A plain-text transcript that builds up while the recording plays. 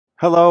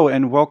Hello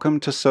and welcome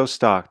to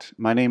SoStocked.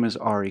 My name is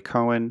Ari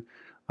Cohen.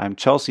 I'm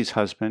Chelsea's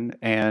husband,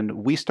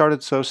 and we started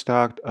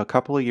SoStocked a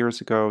couple of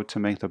years ago to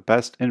make the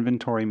best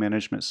inventory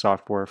management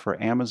software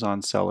for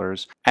Amazon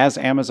sellers. As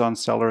Amazon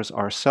sellers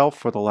ourselves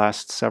for the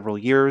last several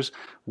years,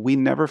 we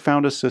never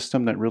found a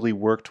system that really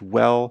worked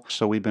well,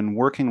 so we've been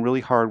working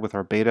really hard with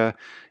our beta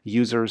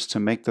users to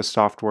make the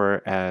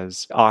software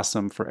as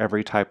awesome for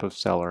every type of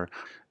seller.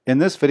 In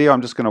this video,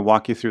 I'm just going to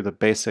walk you through the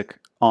basic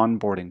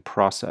onboarding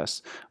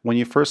process. When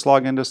you first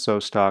log into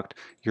SoStocked,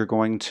 you're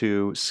going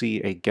to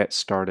see a Get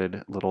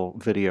Started little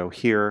video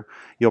here.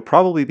 You'll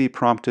probably be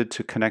prompted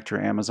to connect your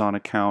Amazon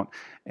account,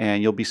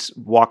 and you'll be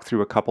walked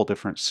through a couple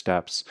different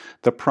steps.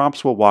 The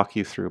prompts will walk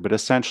you through, but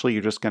essentially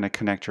you're just going to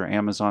connect your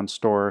Amazon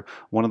store.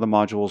 One of the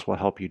modules will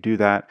help you do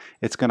that.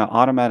 It's going to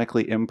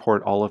automatically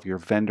import all of your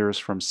vendors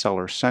from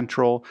Seller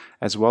Central,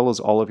 as well as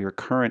all of your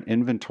current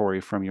inventory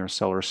from your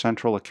Seller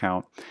Central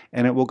account,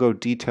 and it will go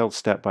detailed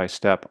step by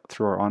step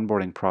through our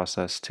onboarding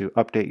process to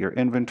update your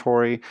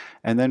inventory,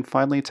 and then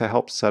finally to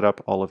help set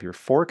up all of your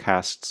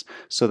forecasts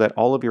so that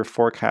all of your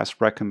forecast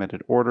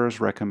recommended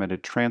orders,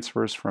 recommended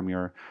transfers from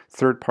your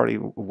third-party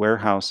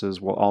warehouses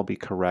will all be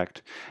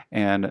correct,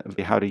 and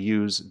how to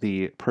use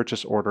the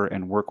purchase order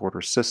and work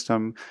order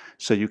system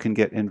so you can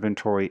get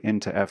inventory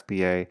into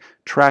FBA,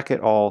 track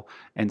it all,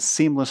 and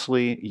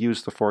seamlessly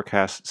use the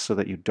forecast so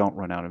that you don't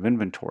run out of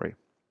inventory.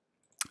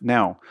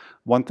 Now,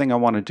 one thing I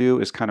want to do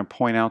is kind of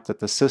point out that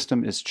the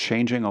system is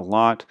changing a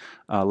lot.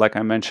 Like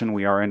I mentioned,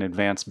 we are in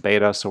advanced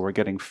beta, so we're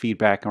getting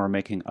feedback and we're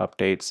making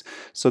updates.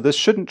 So this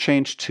shouldn't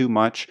change too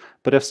much,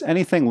 but if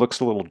anything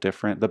looks a little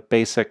different, the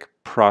basic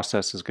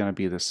process is going to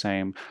be the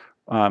same.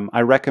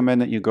 I recommend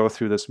that you go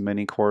through this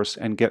mini course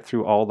and get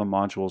through all the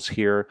modules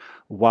here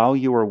while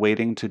you are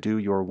waiting to do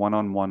your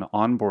one-on-one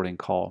onboarding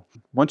call.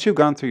 Once you've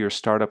gone through your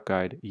startup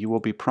guide, you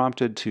will be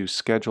prompted to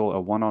schedule a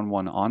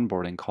one-on-one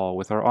onboarding call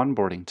with our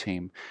onboarding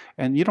team.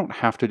 And you don't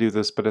have to do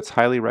this, but it's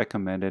highly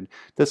recommended.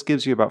 This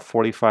gives you about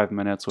 45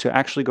 minutes to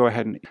actually go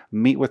ahead and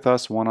meet with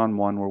us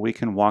one-on-one, where we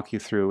can walk you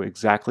through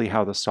exactly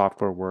how the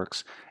software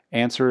works,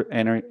 answer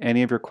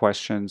any of your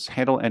questions,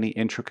 handle any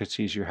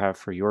intricacies you have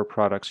for your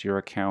products, your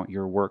account,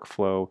 your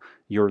workflow,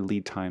 your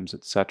lead times,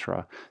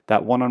 etc.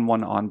 That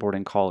one-on-one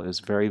onboarding call is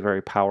very,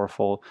 very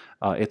powerful.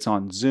 It's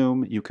on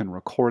Zoom. You can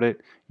record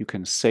it. You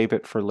can save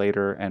it for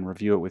later and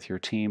review it with your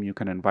team. You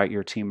can invite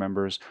your team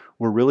members.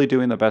 We're really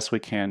doing the best we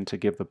can to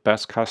give the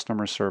best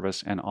customer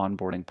service and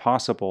onboarding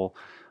possible.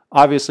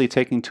 Obviously,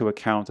 taking into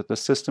account that the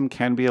system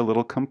can be a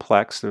little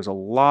complex. There's a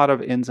lot of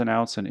ins and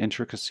outs and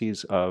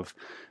intricacies of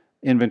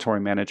inventory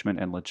management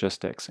and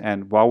logistics.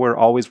 And while we're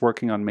always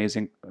working on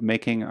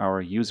making our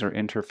user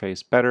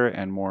interface better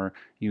and more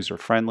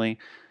user-friendly,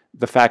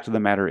 the fact of the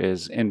matter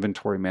is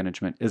inventory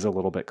management is a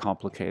little bit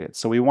complicated.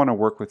 So we want to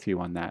work with you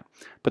on that.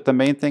 But the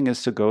main thing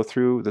is to go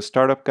through the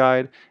startup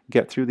guide,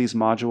 get through these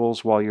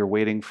modules while you're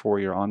waiting for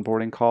your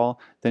onboarding call,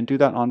 then do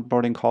that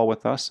onboarding call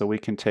with us so we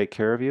can take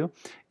care of you.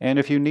 And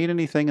if you need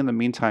anything in the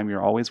meantime,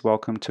 you're always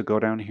welcome to go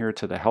down here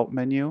to the help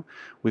menu.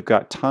 We've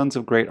got tons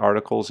of great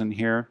articles in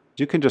here.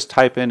 You can just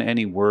type in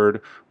any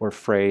word or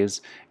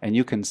phrase, and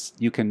you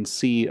can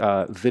see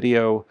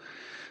video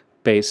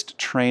based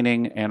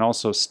training and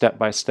also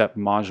step-by-step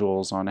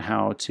modules on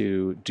how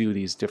to do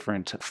these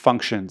different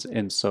functions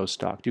in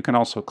SoStocked. You can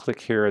also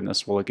click here, and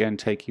this will again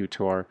take you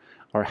to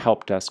our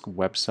help desk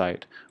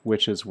website,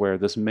 which is where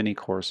this mini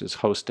course is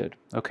hosted.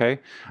 Okay,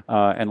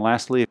 and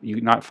lastly, if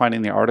you're not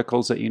finding the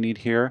articles that you need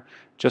here,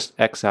 just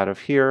X out of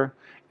here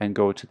and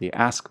go to the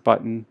Ask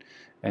button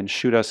and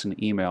shoot us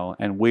an email,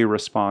 and we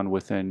respond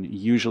within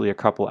usually a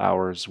couple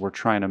hours. We're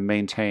trying to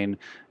maintain,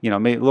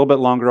 maybe a little bit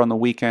longer on the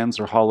weekends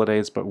or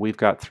holidays, but we've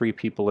got 3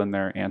 people in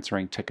there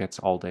answering tickets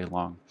all day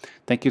long.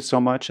 Thank you so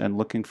much, and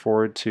looking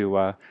forward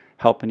to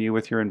helping you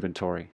with your inventory.